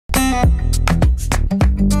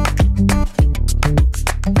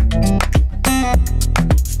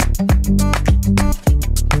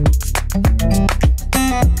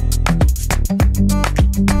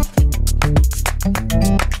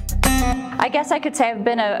guess I could say I've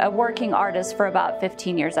been a working artist for about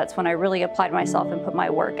 15 years. That's when I really applied myself and put my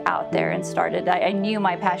work out there and started. I knew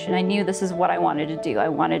my passion. I knew this is what I wanted to do. I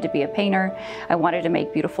wanted to be a painter. I wanted to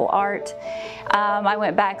make beautiful art. I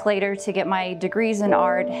went back later to get my degrees in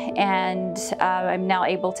art, and I'm now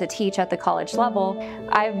able to teach at the college level.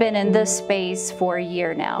 I've been in this space for a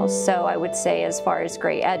year now, so I would say as far as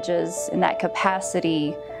gray edges in that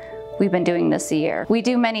capacity, we've been doing this a year. We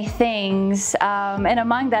do many things, and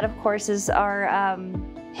among that, of course, is our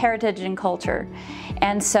heritage and culture.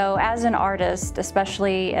 And so as an artist,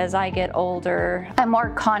 especially as I get older, I'm more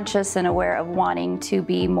conscious and aware of wanting to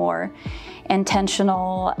be more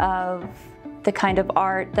intentional of the kind of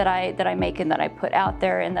art that I make and that I put out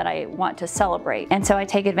there and that I want to celebrate. And so I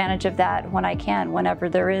take advantage of that when I can, whenever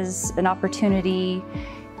there is an opportunity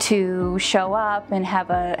to show up and have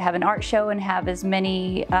an art show and have as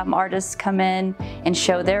many artists come in and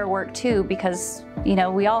show their work too, because you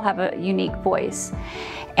know we all have a unique voice,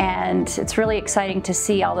 and it's really exciting to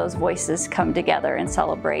see all those voices come together and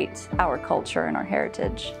celebrate our culture and our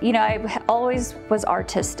heritage. You know, I always was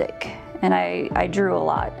artistic, and I drew a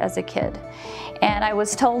lot as a kid, and I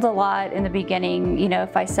was told a lot in the beginning, you know,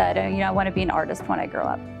 if I said, you know, I want to be an artist when I grow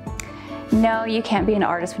up. No, you can't be an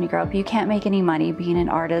artist when you grow up. You can't make any money being an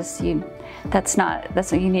artist. That's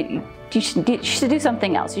what you need. You should do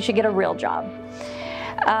something else. You should get a real job.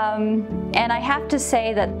 And I have to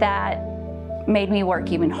say that made me work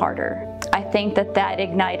even harder. I think that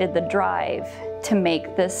ignited the drive to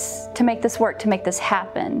make this work, to make this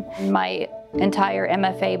happen. My entire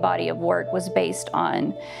MFA body of work was based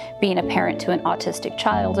on being a parent to an autistic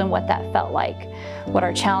child and what that felt like, what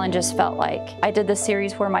our challenges felt like. I did this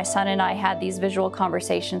series where my son and I had these visual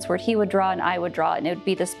conversations where he would draw and I would draw, and it would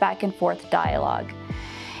be this back and forth dialogue.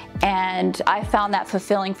 And I found that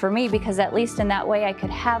fulfilling for me, because at least in that way I could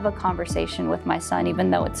have a conversation with my son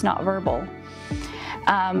even though it's not verbal.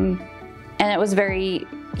 And it was very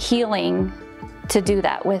healing to do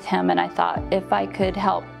that with him, and I thought if I could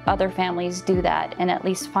help other families do that and at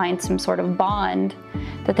least find some sort of bond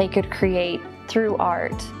that they could create through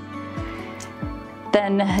art,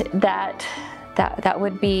 then that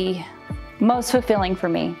would be most fulfilling for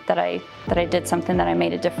me, that I did something, that I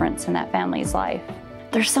made a difference in that family's life.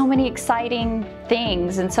 There's so many exciting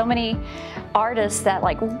things and so many artists that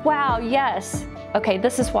like, wow, yes, okay,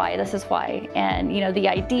 this is why, and you know, the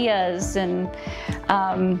ideas and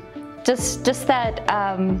just that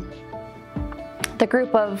the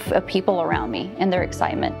group of people around me and their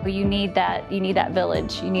excitement. You need that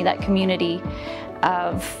village, you need that community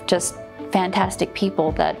of just fantastic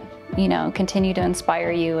people that, you know, continue to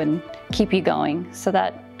inspire you and keep you going. So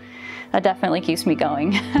that definitely keeps me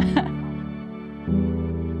going.